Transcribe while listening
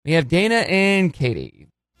We have Dana and Katie.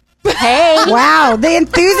 Hey. Wow, the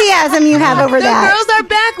enthusiasm you have over that. The girls are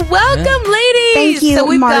back. Welcome, ladies. Thank you, so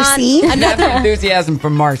we've Marci. got Another enthusiasm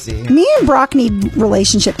from Marci. Me and Brock need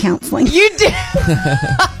relationship counseling. You did.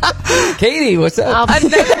 Katie, what's up? I've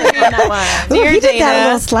never seen that one. Ooh, Dear he did that a Dana.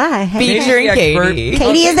 little sly. Hey. Featuring Katie.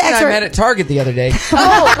 Katie is the I expert. met at Target the other day.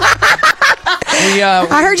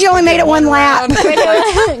 I heard you only made it one lap. Gotta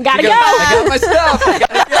go. I got my stuff. I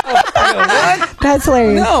gotta go. What? That's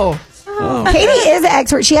hilarious. No. Katie is an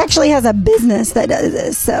expert. She actually has a business that does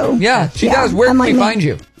this. So Yeah, she does. Where can unlike we me. find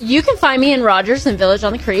you? You can find me in Rogers and Village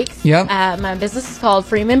on the Creek. Yep. My business is called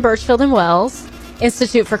Freeman Birchfield and Wells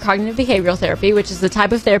Institute for Cognitive Behavioral Therapy, which is the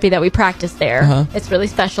type of therapy that we practice there. Uh-huh. It's really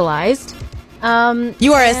specialized. You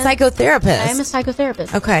are a psychotherapist. I am a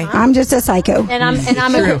psychotherapist. Okay. I'm just a psycho. And I'm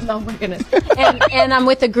oh my goodness. And I'm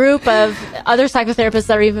with a group of other psychotherapists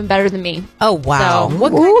that are even better than me. Oh, wow. So-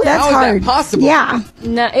 What, Ooh, that's How is that hard. possible? Yeah.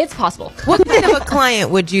 No, it's possible. what kind of a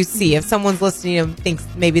client would you see if someone's listening and thinks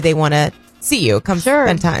maybe they want to see you? Come Sure.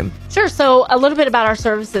 spend time. Sure. So a little bit about our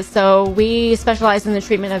services. So we specialize in the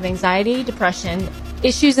treatment of anxiety, depression,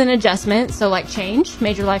 issues and adjustment. So like change,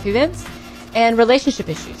 major life events, and relationship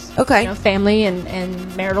issues. Okay. You know, family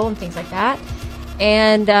and marital and things like that.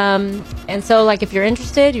 And so like if you're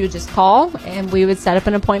interested, you would just call and we would set up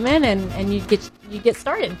an appointment and you get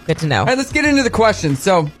started. Good to know. All right, let's get into the questions.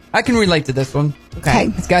 So I can relate to this one. Okay.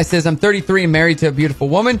 This guy says, I'm 33 and married to a beautiful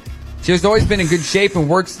woman. She has always been in good shape and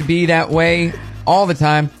works to be that way all the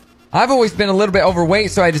time. I've always been a little bit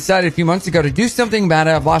overweight, so I decided a few months ago to do something about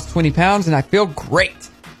it. I've lost 20 pounds and I feel great.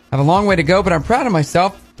 I have a long way to go, but I'm proud of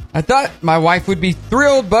myself. I thought my wife would be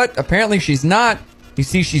thrilled, but apparently she's not. You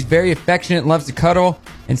see, she's very affectionate and loves to cuddle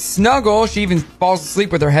and snuggle. She even falls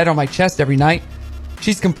asleep with her head on my chest every night.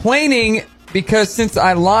 She's complaining because since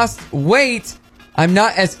I lost weight, I'm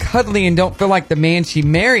not as cuddly and don't feel like the man she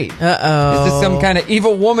married. Uh-oh. Is this some kind of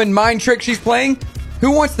evil woman mind trick she's playing?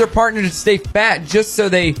 Who wants their partner to stay fat just so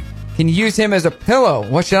they can use him as a pillow?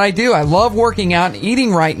 What should I do? I love working out and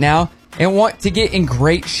eating right now and want to get in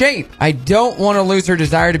great shape. I don't want to lose her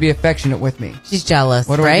desire to be affectionate with me. She's jealous,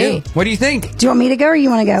 What do right? I do? What do you think? Do you want me to go or you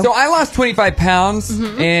want to go? So I lost 25 pounds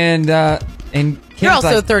and Kim's You're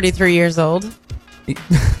also like, 33 years old. I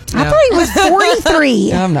thought he was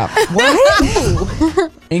 43. I'm not.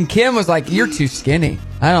 What? And Kim was like, you're too skinny.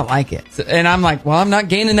 I don't like it. So, and I'm like, well, I'm not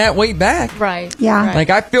gaining that weight back. Right. Yeah. Right. Like,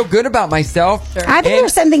 I feel good about myself. Sure. I think And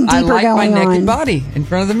there's something I deeper like my going naked on. body in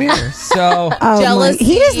front of the mirror. So, Oh, Jealousy.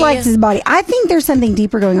 He just likes his body. I think there's something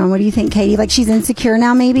deeper going on. What do you think, Katie? Like she's insecure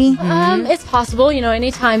now, maybe? It's possible, you know,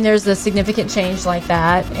 anytime there's a significant change like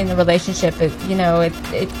that in the relationship, it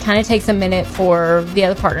kind of takes a minute for the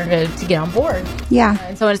other partner to get on board. Yeah.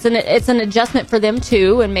 And so it's an adjustment for them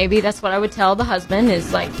too, and maybe that's what I would tell the husband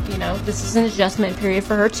is like, you know, this is an adjustment period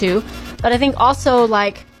for her too. But I think also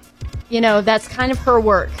like, you know, that's kind of her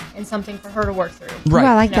work and something for her to work through. right. Oh,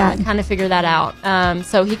 I like You know, that. and kind of figure that out.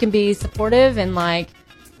 So he can be supportive and like,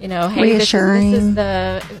 you know, hey, Reassuring. this is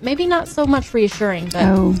the maybe not so much reassuring, but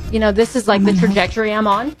Oh. you know, this is like the trajectory I'm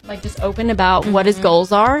on. Like just open about what his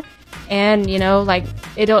goals are, and you know, like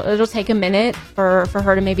it'll take a minute for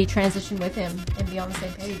her to maybe transition with him and be on the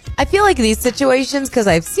same page. I feel like these situations, because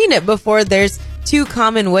I've seen it before, there's two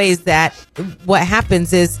common ways that what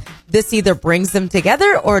happens is this either brings them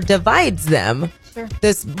together or divides them. Sure.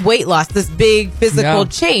 This weight loss, this big physical Yeah.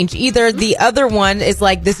 change. Either the other one is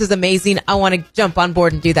like, this is amazing, I want to jump on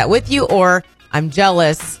board and do that with you, or I'm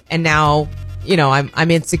jealous and now, you know,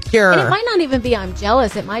 I'm insecure. And it might not even be I'm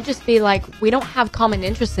jealous. It might just be like we don't have common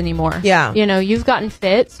interests anymore. Yeah. You know, you've gotten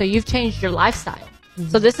fit, so you've changed your lifestyle.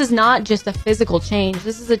 So this is not just a physical change.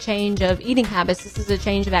 This is a change of eating habits. This is a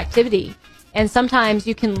change of activity. And sometimes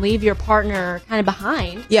you can leave your partner kind of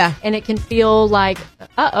behind. Yeah. And it can feel like,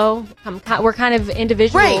 we're kind of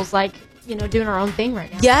individuals, Right. like, you know, doing our own thing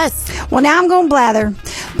right now. Yes. Well, now I'm going to blather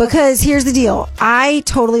because here's the deal. I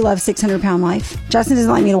totally love 600 Pound Life. Justin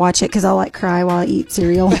doesn't like me to watch it because I'll like cry while I eat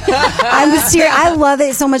cereal. I'm serious. I love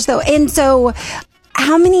it so much though. And so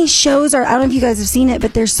how many shows I don't know if you guys have seen it,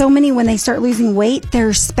 but there's so many when they start losing weight,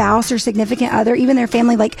 their spouse or significant other, even their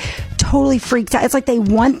family, like totally freaks out. It's like they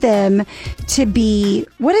want them to be,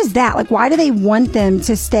 what is that? Like, why do they want them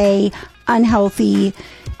to stay unhealthy?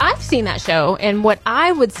 I've seen that show, and what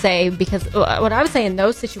I would say, because what I would say in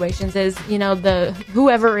those situations is, you know,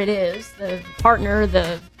 whoever it is, the partner,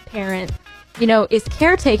 the parent, you know, is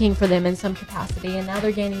caretaking for them in some capacity, and now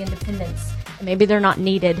they're gaining independence, and maybe they're not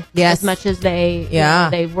needed Yes. as much as they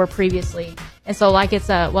they were previously. And so, like, it's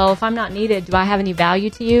well, if I'm not needed, do I have any value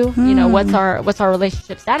to you? You know, what's our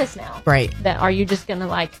relationship status now? Right. That are you just gonna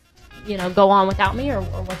like, you know, go on without me, or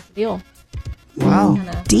what's the deal? Wow.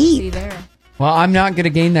 Kinda Deep. see there. Well, I'm not going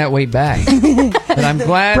to gain that weight back. But I'm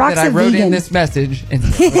glad Brock's that I a wrote vegan. in this message. And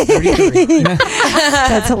 33.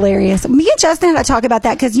 That's hilarious. Me and Justin had to talk about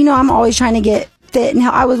that because, I'm always trying to get fit and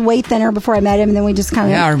how I was way thinner before I met him. And then we just kind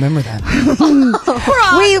of. Yeah, I remember that.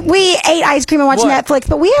 We ate ice cream and watched What? Netflix,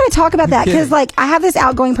 but we had to talk about that kidding. because, I have this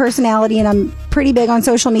outgoing personality and I'm pretty big on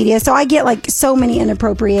social media, so I get so many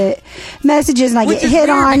inappropriate messages and I Which get is hit weird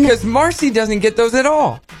on. because Marci doesn't get those at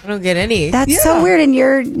all. I don't get any. That's so Yeah. weird, and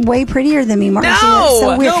you're way prettier than me, Marci. No! That's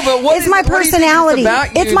so weird. No, but what it's is- my what do you think it's personality.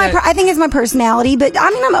 about you It's my. that- I think it's my personality, but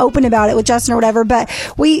I'm open about it with Justin or whatever. But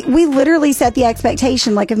we literally set the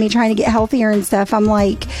expectation of me trying to get healthier and stuff. I'm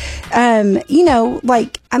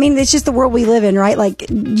it's just the world we live in, right?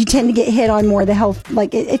 You tend to get hit on more the health.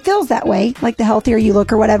 It feels that way, the healthier you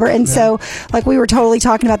look or whatever. And so we were totally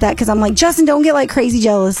talking about that because I'm like, Justin, don't get crazy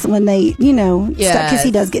jealous when they, because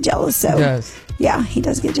he does get jealous. So He does. yeah, he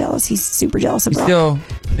does get jealous. He's super jealous of He's Brock. still,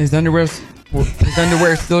 his underwear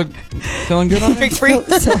still feeling good on him?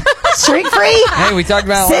 Streak free. Hey, we talked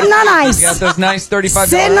about Sitting on ice. You got those nice $35.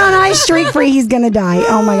 Sitting on ice, streak free. He's gonna die.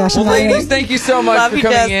 Oh my gosh! I'm Well, not ladies, even- thank you so much Love for you,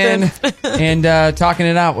 coming in Justin. and talking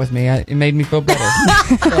it out with me. It made me feel better.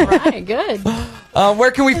 All right, good.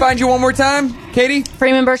 Where can we find you one more time, Katie?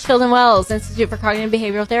 Freeman Birchfield and Wells Institute for Cognitive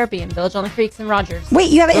Behavioral Therapy in Village on the Creeks in Rogers. Wait,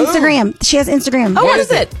 you have an Instagram. She has Instagram. Oh, What what is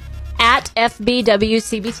is it? At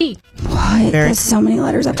FBWCBT. What? There's so many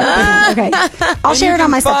letters after that. Okay, I'll share it on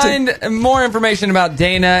my stuff too. Find more information about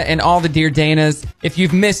Dana and all the Dear Danas. If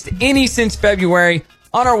you've missed any since February,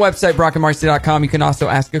 on our website, brockandmarcy.com, you can also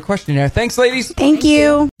ask a question there. Thanks, ladies. Thank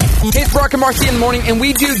you. It's Brock and Marci in the morning, and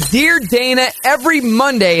we do Dear Dana every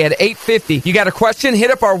Monday at 8:50. You got a question? Hit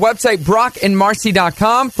up our website,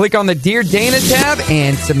 brockandmarcy.com. Click on the Dear Dana tab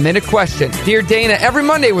and submit a question. Dear Dana every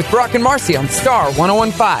Monday with Brock and Marci on Star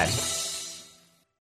 101.5.